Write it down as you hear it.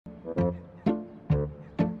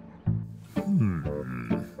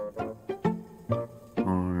I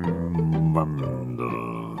wonder...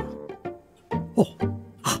 Oh!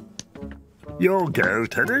 You'll go,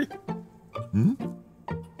 Teddy. Hmm?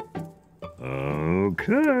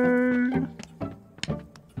 Okay.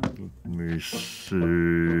 Let me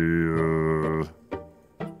see...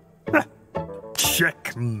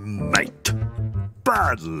 Checkmate.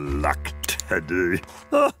 Bad luck, Teddy.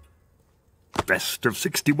 Best of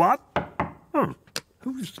 61? Oh,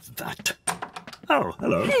 who's that? Oh,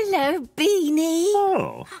 hello. Hello, Beanie.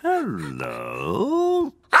 Oh,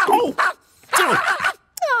 hello. Oh!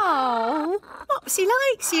 Oh, Mopsy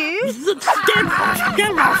likes you. Get off!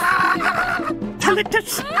 Get off! Tell it to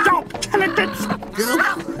stop! Tell it to stop!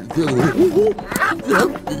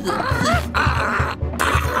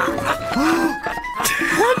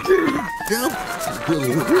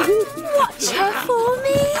 Watch her for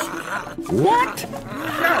me. What?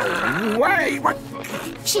 No way! What?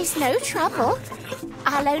 She's no trouble.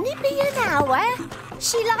 I'll only be an hour.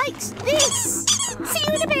 She likes this. See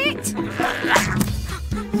you in a bit.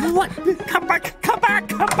 What? Come back! Come back!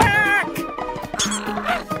 Come back!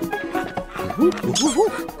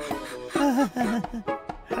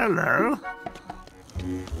 Hello.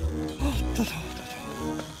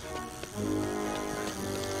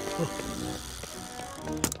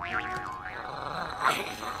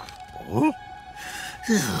 Oh.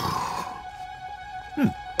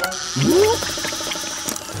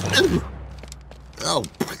 Oh.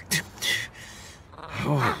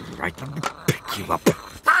 All right, let me pick you up.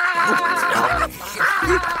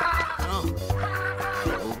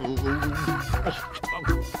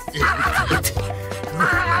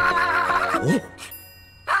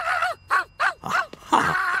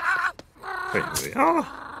 There we are.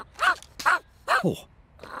 Oh.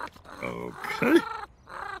 Okay.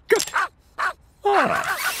 Good.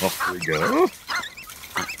 Off we go.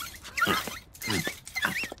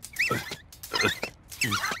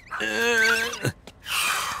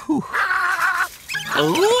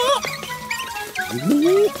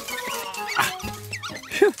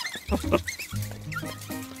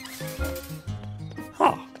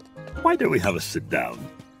 Why don't we have a sit down?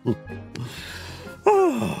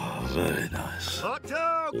 Oh, very nice. Hot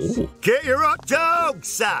dogs! Oh. Get your hot dogs,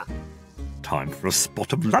 sir! Time for a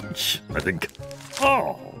spot of lunch, I think.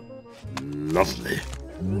 Oh, lovely.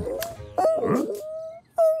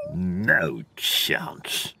 No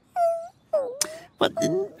chance. But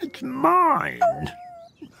it's mine.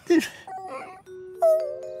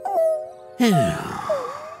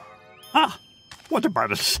 What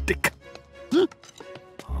about a stick? Look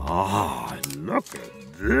at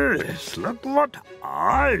this. Look what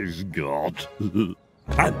I've got.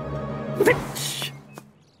 And fetch.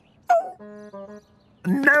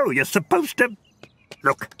 No, you're supposed to...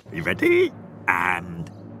 Look, you ready?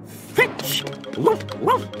 And fetch. Woof,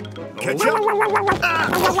 woof. Catch up.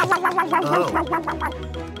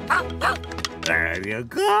 There you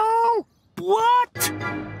go. What?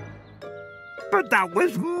 But that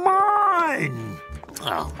was mine.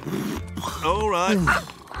 Oh. All right.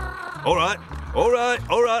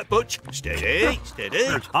 All right, Butch. Steady.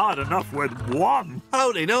 It's hard enough with one.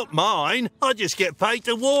 Holding up mine. I just get paid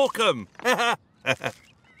to walk 'em.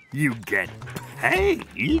 You get paid?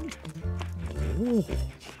 Oh.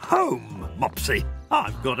 Home, Mopsy.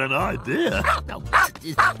 I've got an idea.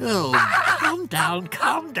 Oh,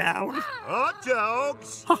 calm down. Hot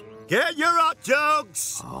dogs. Get your hot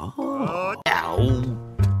dogs. Oh.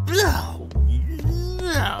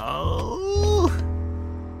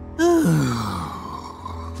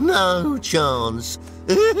 No chance.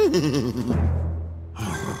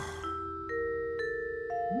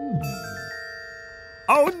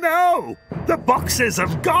 Oh no! The boxes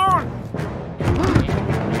have gone!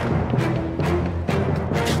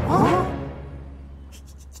 Huh?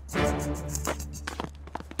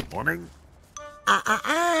 Morning. Oh.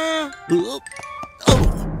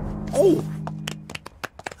 Oh.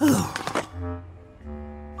 Oh.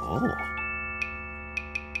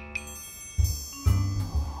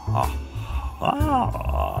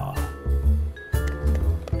 Ah.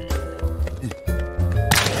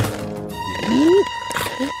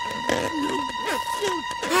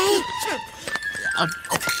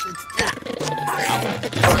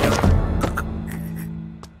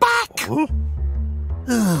 Back! Oh.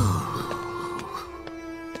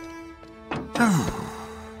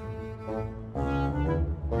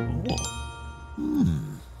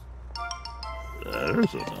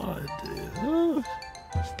 There's an idea. Oh.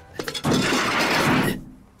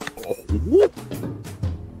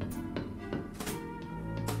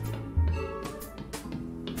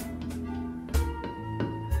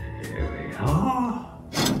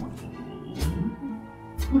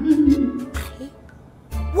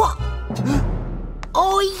 What?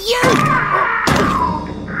 Oh, you!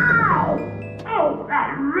 Oh,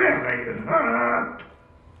 that really hurt.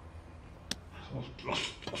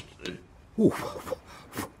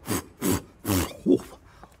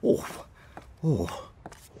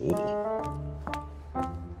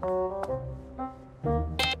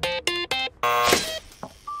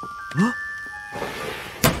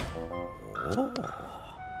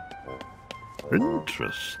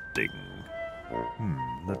 Interesting.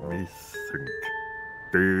 Let me think.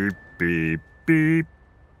 Beep, beep, beep.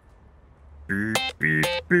 Beep, beep,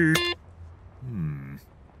 beep.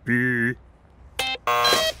 Beep.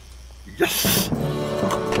 Yes!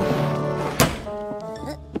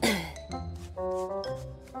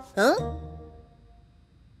 Huh?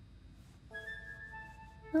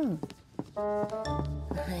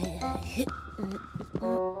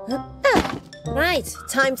 Right,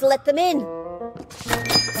 time to let them in.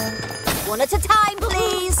 One at a time,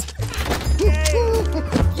 please.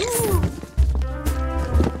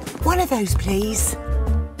 One of those, please.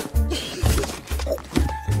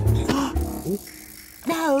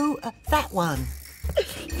 No, that one.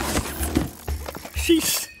 She's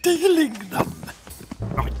stealing them.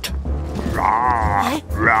 Right. Rah,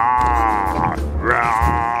 rah,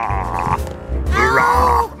 rah.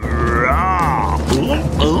 Rah, rah.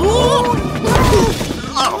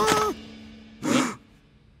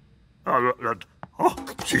 Oh,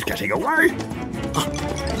 she's getting away.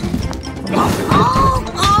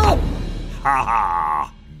 Ha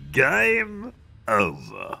ha. Game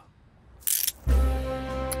over.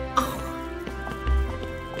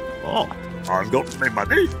 Oh, I've got my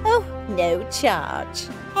money. Oh, no charge.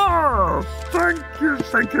 Oh,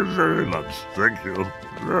 thank you very much. Thank you.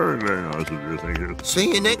 Very, very nice of you, thank you.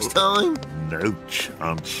 See you next time. No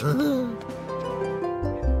chance.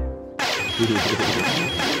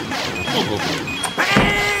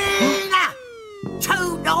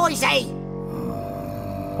 Too noisy.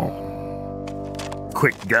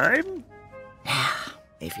 Quick game?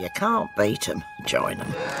 If you can't beat them, join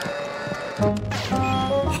them.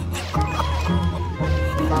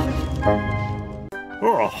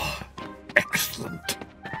 Oh, excellent.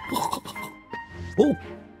 Oh.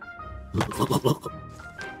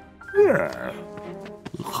 Yeah.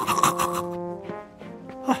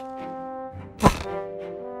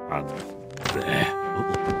 And there.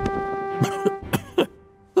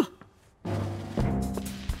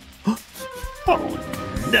 Oh,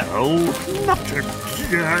 no, not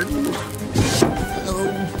again.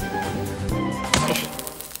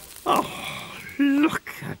 Oh,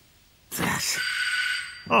 look at that.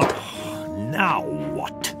 Oh, now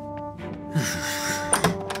what?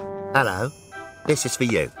 Hello. This is for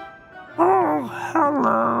you. Oh,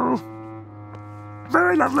 hello.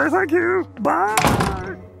 Very lovely, thank you.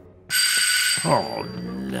 Bye. Oh,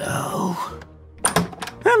 no.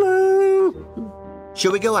 Hello.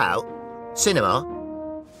 Shall we go out? Cinema?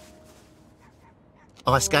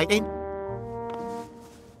 Ice skating?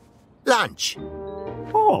 Lunch?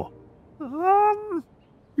 Oh,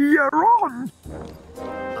 you're on.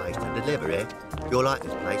 I used to deliver here. You'll like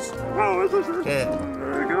this place. Oh, is this? Yeah.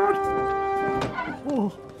 Very good.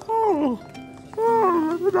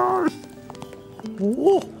 That's nice.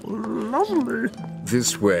 Oh, lovely.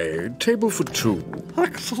 This way. Table for two.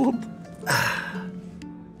 Excellent.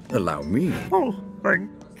 Allow me. Oh, thank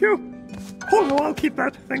you. Oh, no, I'll keep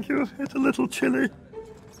that. Thank you. It's a little chilly.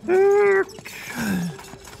 Okay.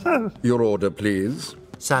 So, Your order, please.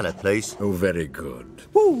 Salad, please. Oh, very good.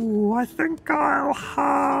 ooh, I think I'll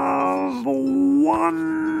have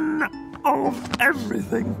one of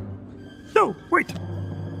everything. No, wait.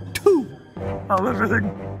 Two of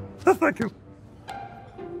everything. Thank you.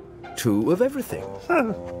 Two of everything,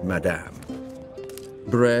 So, madame.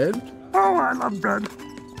 Bread? oh, I love bread.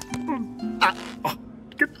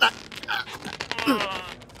 Get that.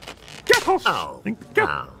 Get off. Oh. Thank you.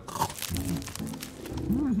 Oh.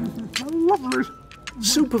 Lovely.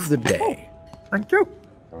 Soup of the day. Thank you.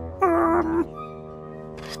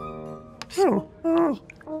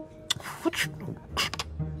 What's...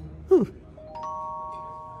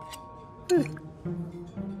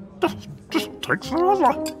 Just takes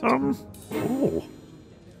forever. Oh.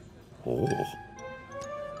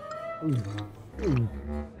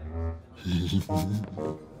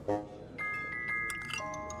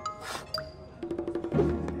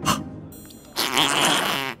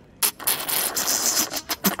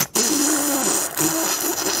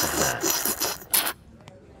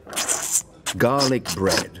 Garlic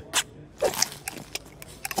bread.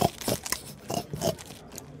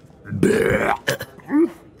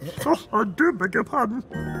 So I do beg your pardon.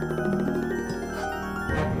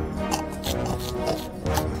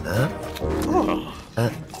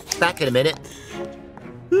 Back in a minute.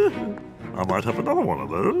 I might have another one of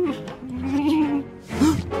those.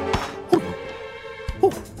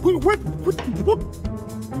 What?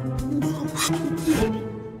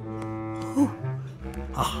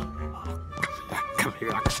 Come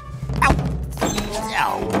here. Ow!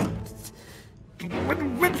 Ow!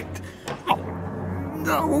 Oh,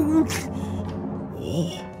 no!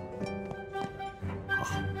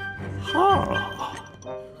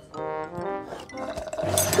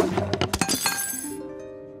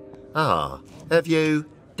 Oh. Have you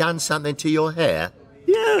done something to your hair?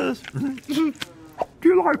 Yes. Do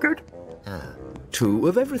you like it? Two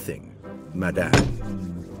of everything, madame.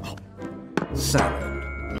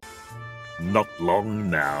 Salad. Not long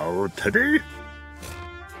now, Teddy.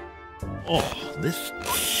 Oh, this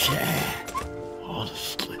chair.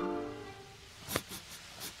 Honestly.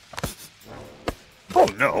 Oh,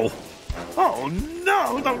 no. Oh,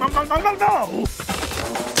 no. No.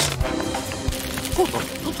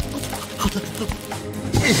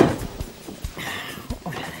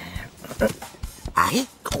 Eh?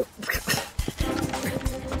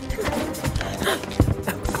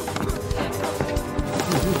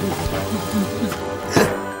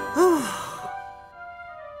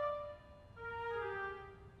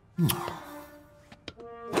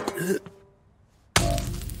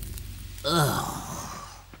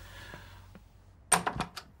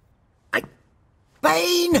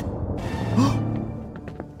 Bane!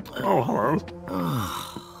 Oh, hello.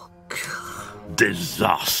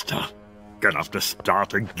 Disaster. Gonna have to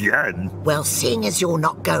start again. Well, seeing as you're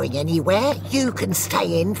not going anywhere, you can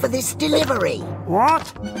stay in for this delivery.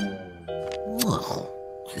 What?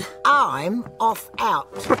 I'm off out.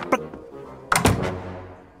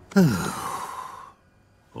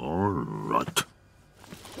 All right.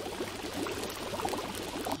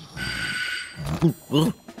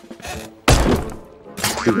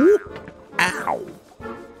 Ow.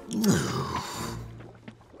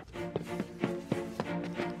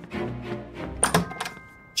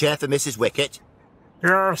 Chair for Mrs. Wicket.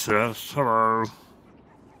 Yes, hello.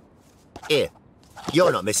 Here.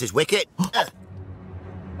 You're not Mrs. Wicket.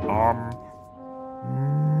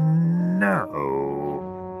 No.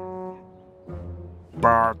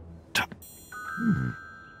 But...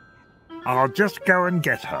 I'll just go and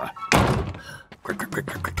get her. Quick.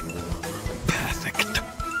 Perfect.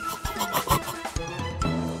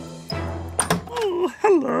 Oh,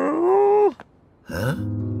 hello. Huh?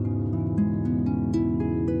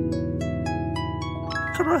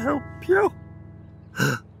 Can I help you?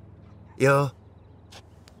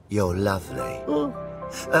 You're lovely.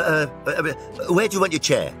 Where do you want your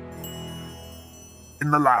chair? In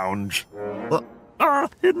the lounge. What?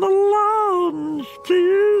 In the lounge,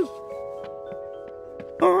 please.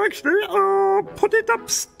 Oh, actually, put it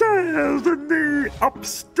upstairs in the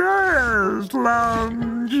upstairs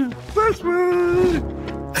lounge. This way.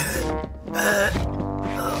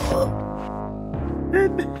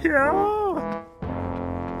 In here.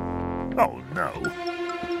 Oh, no.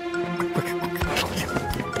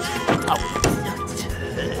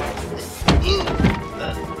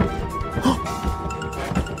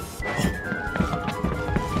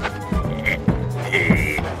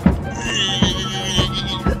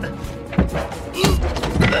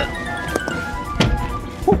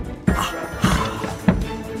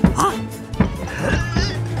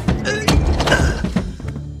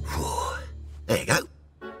 There you go.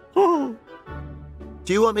 Oh.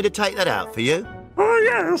 Do you want me to take that out for you? Oh,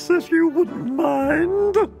 yes, if you wouldn't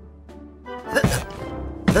mind.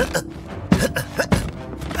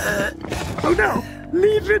 Oh, no,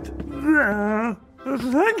 leave it there.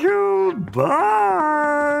 Thank you.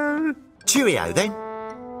 Bye. Cheerio, then.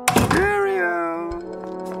 Cheerio.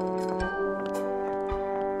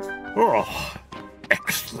 Oh,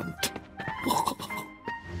 excellent.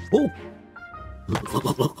 Oh.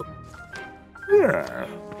 Yeah.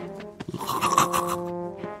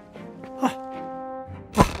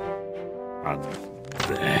 And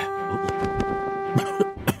there.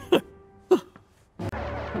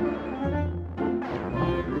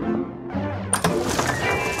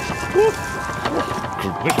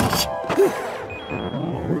 Great.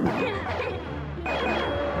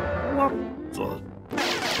 What the?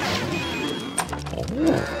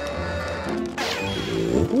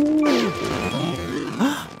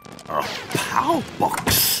 A power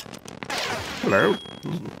box. Hello.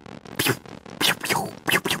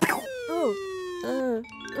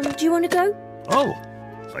 Do you want to go? Oh,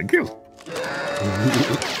 thank you.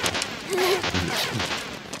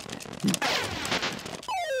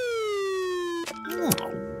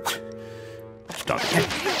 Start again.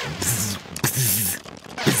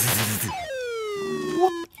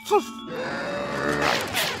 What the...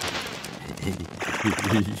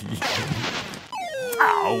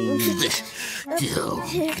 Ow!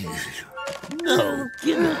 No,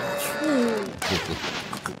 get out.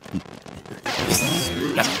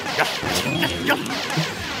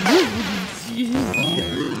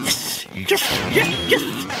 Yes.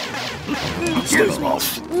 Get off.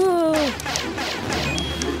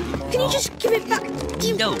 Can you just give it back?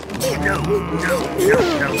 No.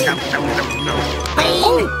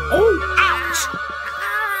 Ouch!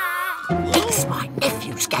 It's my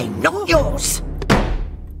nephew's game, not yours.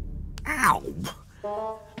 Ow!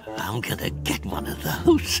 I'm gonna get one of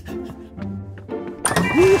those.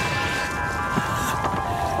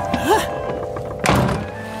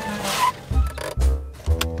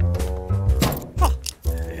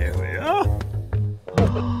 Here we are.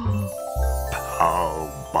 Power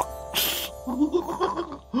box.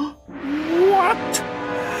 What?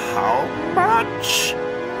 How much?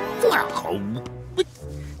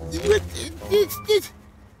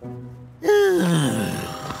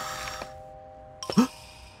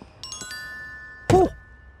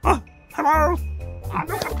 Hello?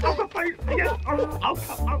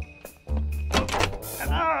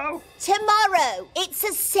 Hello? Tomorrow, it's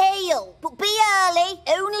a sale, but be early.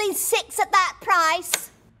 Only 6 at that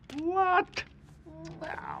price. What?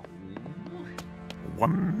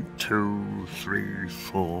 1, 2, 3,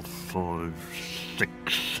 4, 5,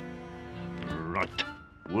 6. Right.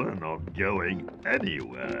 We're not going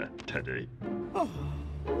anywhere, Teddy.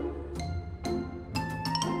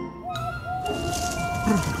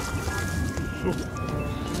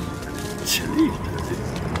 Chilly, Teddy.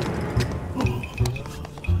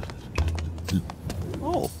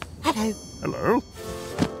 Oh. Hello. Hello.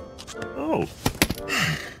 Oh.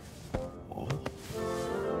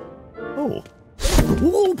 Oh.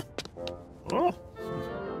 Oh. Oh.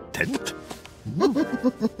 Tent.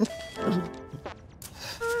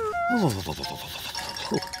 Oh,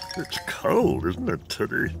 it's cold, isn't it,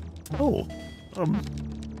 Teddy? Oh,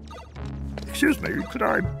 excuse me, could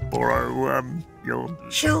I borrow, your...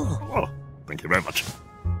 Sure. Oh, thank you very much.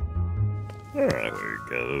 There we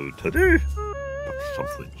go, Teddy. Got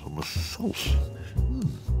something on the sauce.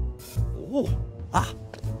 Oh, Oh.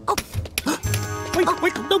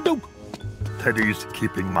 Wait, no. Teddy's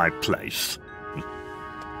keeping my place. No.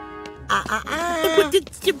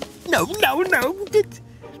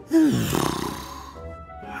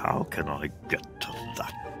 How can I get to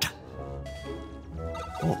that?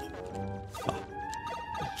 Oh.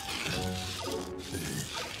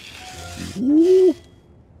 Ooh.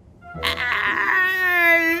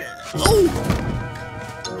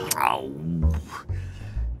 Ow.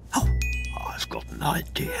 Oh, I've got an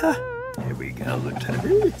idea. Here we go,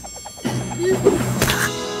 Teddy.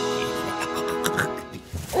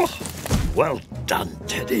 Oh, well done,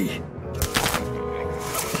 Teddy.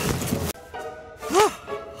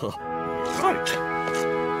 Right.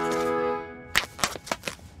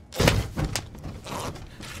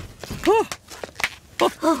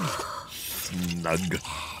 Snug.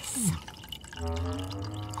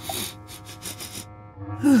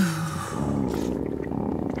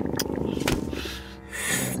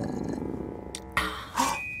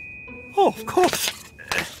 Oh, of course.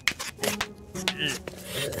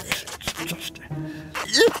 Just...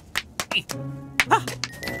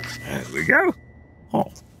 There we go.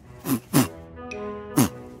 Oh.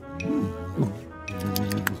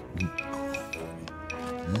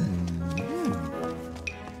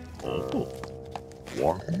 Oh.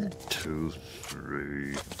 1, 2,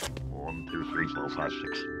 3. 1, 2, 3, 4, 5,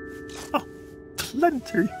 6. Oh,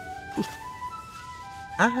 plenty.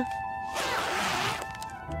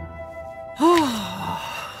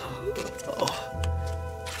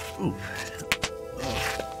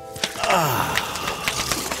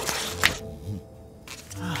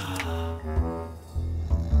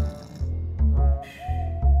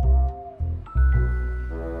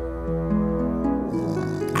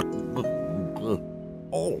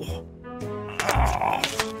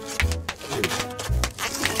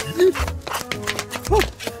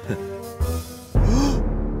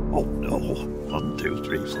 Oh no. 1, 2,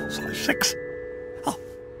 3, 4, 5, 6. Oh,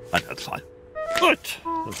 and that's fine. Right.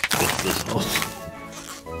 Let's put this off.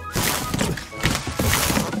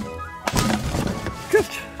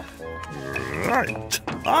 Good. Right.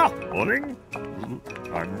 Morning.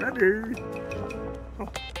 I'm ready. Oh.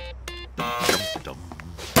 Dum.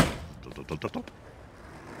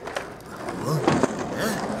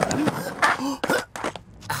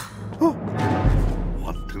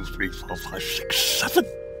 1, 2, 3, 4, 5, 6, 7.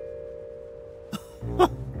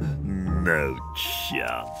 No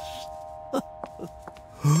chance.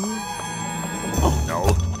 Oh, no.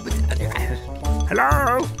 Hello?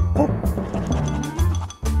 Oh.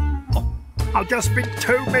 Oh, I'll just be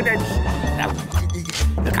 2 minutes.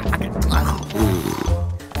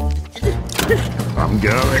 I'm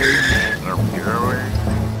going.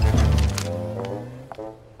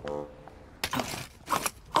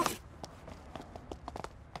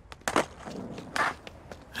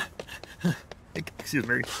 Excuse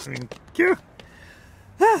me. Thank you.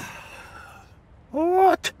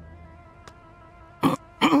 What?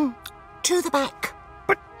 To the back.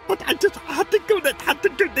 But I just had to do this.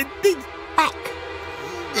 Back.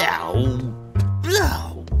 No.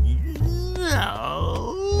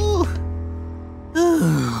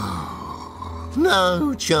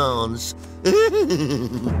 No chance.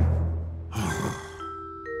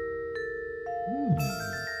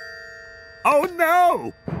 Oh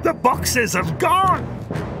no! The boxes have gone!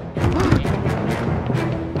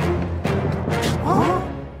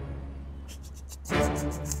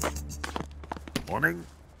 Morning.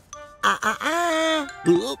 Oh.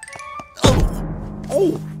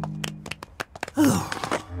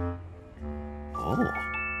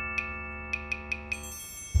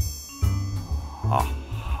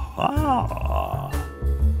 Ah.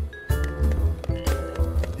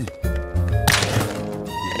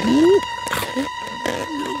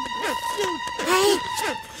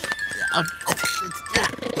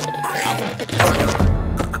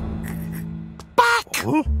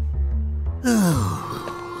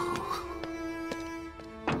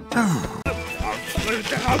 Huh? Slow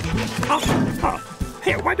down.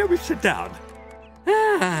 Here, why don't we sit down?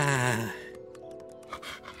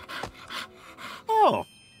 Oh,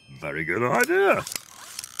 very good idea.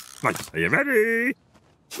 Right, are you ready?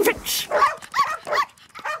 Fitch!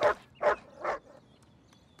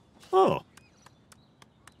 Oh.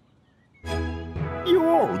 You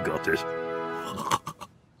all got it.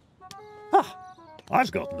 Ah,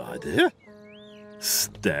 I've got an idea.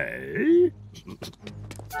 Stay.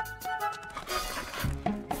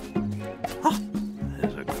 Ah,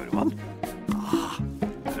 there's a good one. Ah,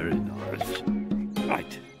 very nice.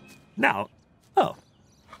 Right. Now, oh.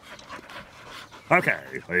 Okay,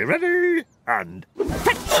 are you ready? And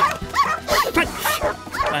fetch! Fetch!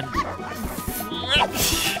 And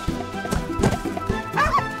fetch!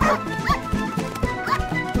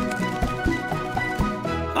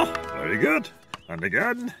 Ah, very good. And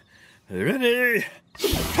again. Are you ready?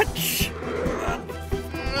 Fetch! And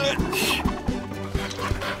fetch!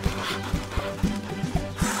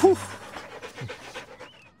 Whew.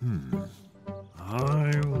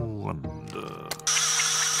 I wonder.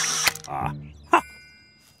 Ah. Ha.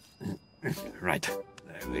 Right.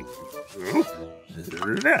 There we go.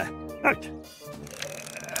 There. Right.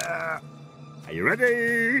 Are you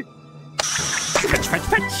ready? Fetch, fetch,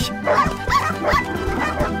 fetch!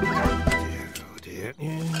 Oh dear.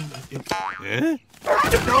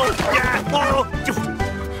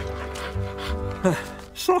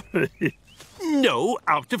 Sorry. No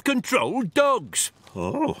out of control dogs.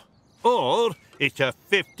 Oh. Or it's a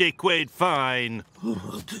 50 quid fine.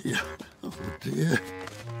 Oh dear. Oh dear.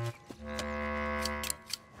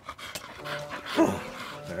 Oh,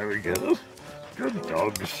 there we go. Good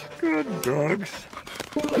dogs. Good dogs.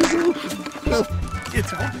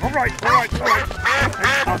 It's all right, all right, all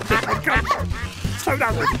right. Okay. Slow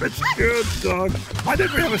down a little bit. Good dog. Why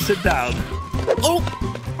don't we have a sit down? Oh!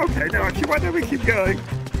 Okay, now actually, why don't we keep going?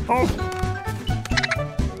 Oh!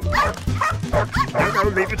 No,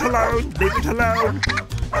 leave it alone. Leave it alone.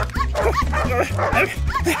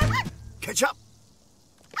 Catch up.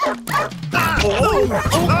 Oh!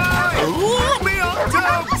 Me up,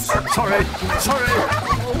 dogs! Sorry. Stop.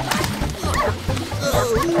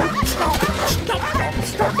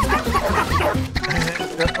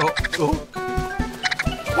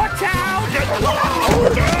 Watch out!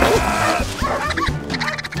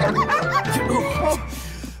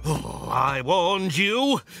 Oh, I warned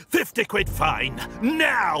you. 50 quid fine.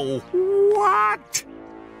 Now. What?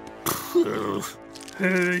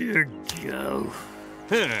 Here you go.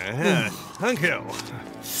 Thank you.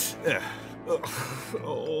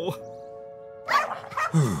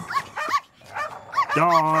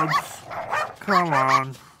 Dogs, come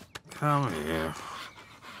on. Come here.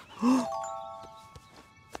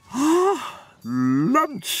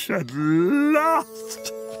 Lunch at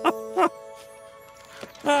last.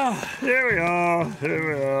 Here we are.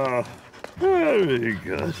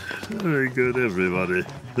 Very good, everybody.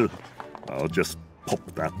 I'll just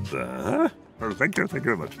pop that there. Oh, thank you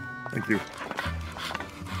very much. Thank you.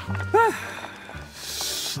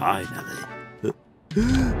 Finally.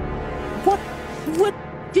 What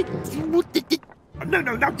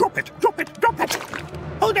No, drop it.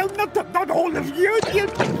 Oh, no, not all of you.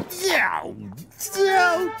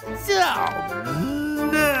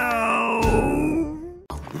 No.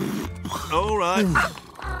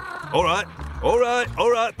 All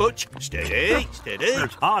right, Butch. Steady.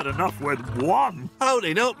 It's hard enough with one.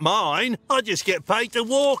 Holding up mine. I just get paid to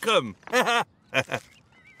walk 'em.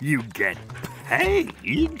 You get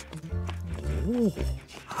paid? Oh.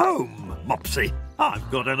 Home, Mopsy. I've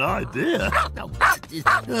got an idea.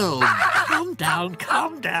 Oh, calm down.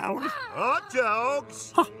 Hot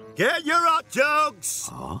dogs! Get your hot dogs!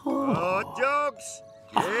 Hot dogs!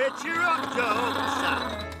 Get your hot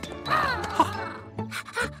dogs!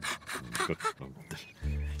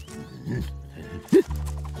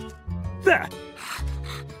 There.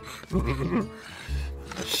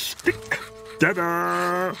 Stick.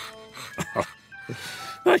 Ta-da!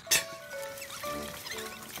 Right.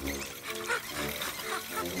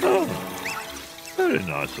 Oh, very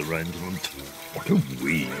nice arrangement. What a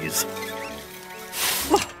wheeze.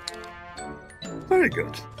 Very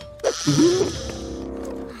good.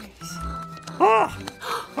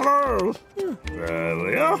 Hello. There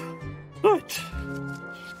we are. Right.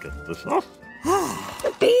 Let's get this off.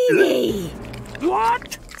 Beanie!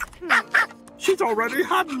 What? She's already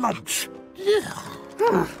had lunch.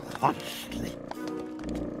 Honestly.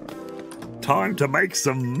 Time to make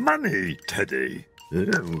some money, Teddy.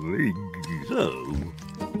 There we go.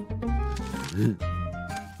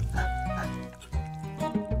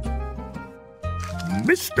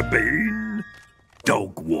 Mr. Bean,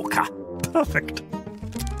 dog walker. Perfect.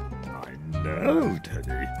 I know,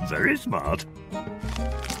 Teddy. Very smart.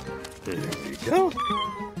 There we go.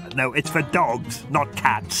 No, it's for dogs, not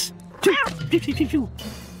cats.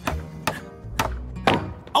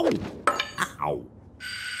 Oh! Ow!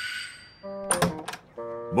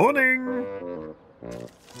 Morning!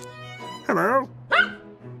 Hello!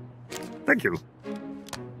 Thank you.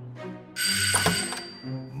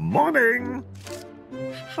 Morning!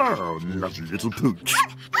 Oh, lovely little pooch.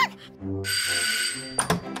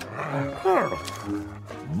 Oh,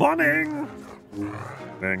 morning!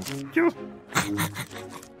 Thank you.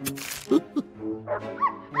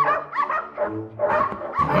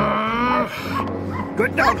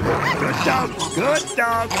 Good dog, good dog, good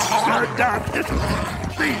dog, good dog.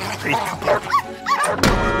 Please.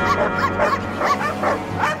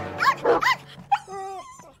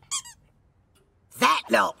 That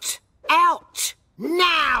lot! Out!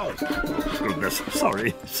 Now! Goodness,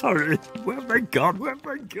 sorry. Where have they gone?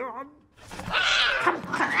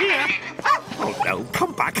 Come here. Oh no,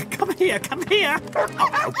 come back. Come here. Oh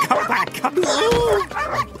no, come back. Come here.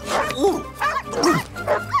 Oh,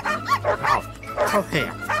 come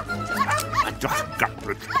here. I just got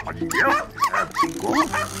rid of you.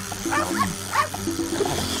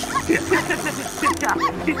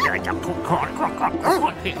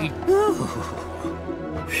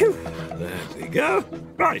 Phew, there we go.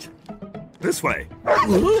 Right, this way.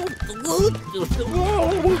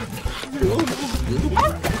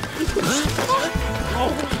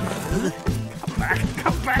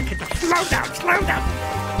 Come back. Slow down. Slow down.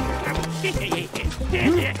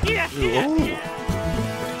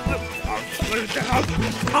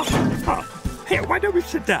 Here, why don't we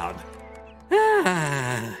sit down?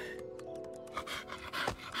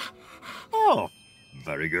 Oh,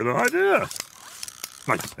 very good idea.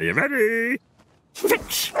 Right, are you ready?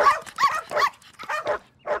 Fix!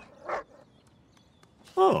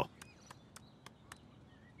 Oh.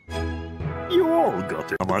 You all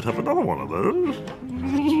got it. I might have another one of those.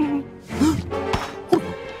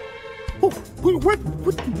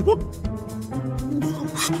 What?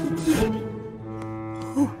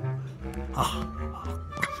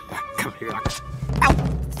 Come here.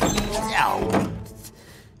 Ow!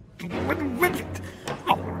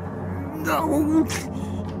 Oh, no!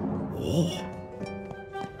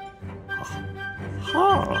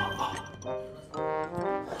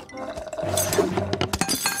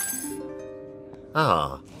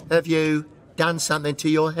 Oh. Have you done something to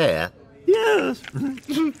your hair? Yes.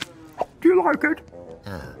 Do you like it?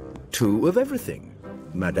 Two of everything,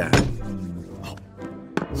 madame.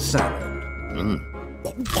 Salad.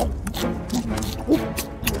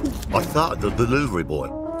 I thought the delivery boy.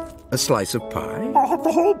 A slice of pie. I'll have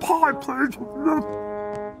the whole pie, please.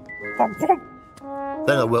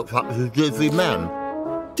 Then I worked up as a delivery man.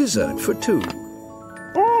 Dessert for two.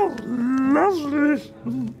 Oh, lovely.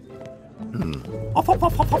 Off.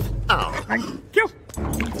 Oh. Thank you.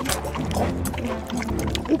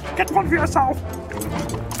 Oh, get one for yourself.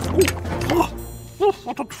 Oh,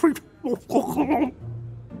 what a treat.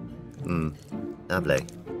 Lovely.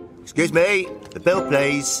 Excuse me, the bill,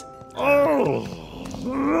 please. Oh,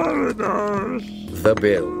 very nice. The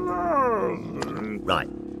bill. Right.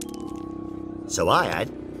 So I had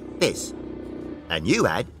this, and you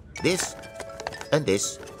had this, and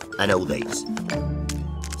this, and all these.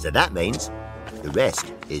 So that means the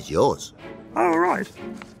rest is yours. All right.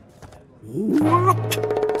 What?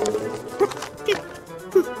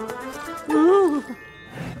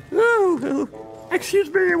 Excuse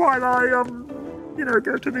me while I,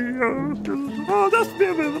 go to the, just be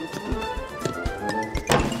a minute.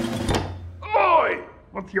 Oi!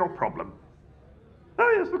 What's your problem?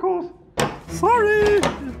 Oh, yes, of course. Sorry.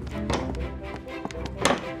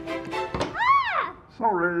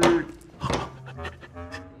 Sorry.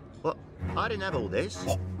 What? I didn't have all this.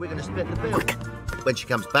 We're going to split the bill. When she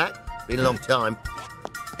comes back, been a long time.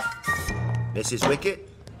 Mrs. Wicket?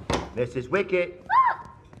 Mrs. Wicket?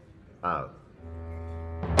 Oh.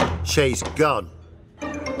 She's gone.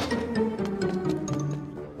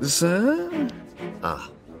 Sir? Ah.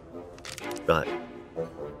 Right.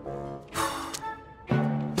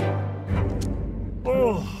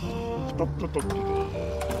 Oh.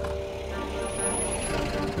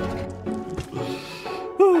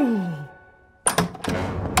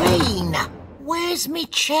 Bean, where's me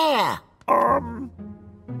chair?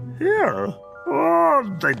 Here.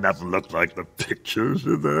 Oh, they never look like the pictures,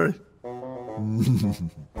 do they?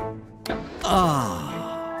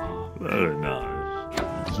 Ah, very nice.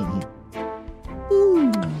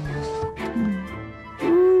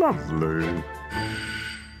 Lovely.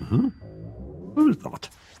 Who's that?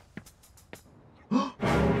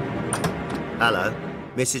 Hello.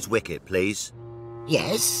 Mrs. Wicket, please.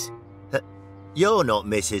 Yes? You're not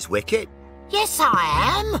Mrs. Wicket. Yes, I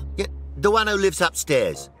am. Yeah, the one who lives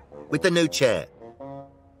upstairs with the new chair.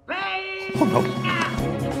 Oh, no.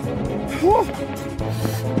 Whoa.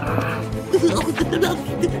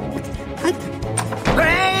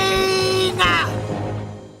 Bean!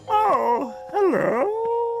 Oh, hello.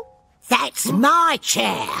 That's my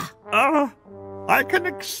chair. I can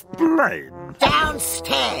explain.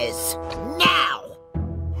 Downstairs. Now.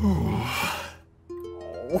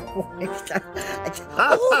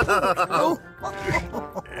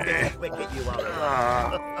 Wicket, you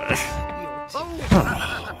are.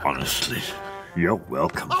 Honestly, you're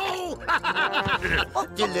welcome.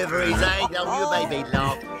 Deliveries, eh? Oh, you made me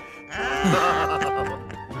laugh.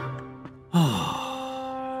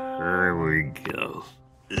 There we go.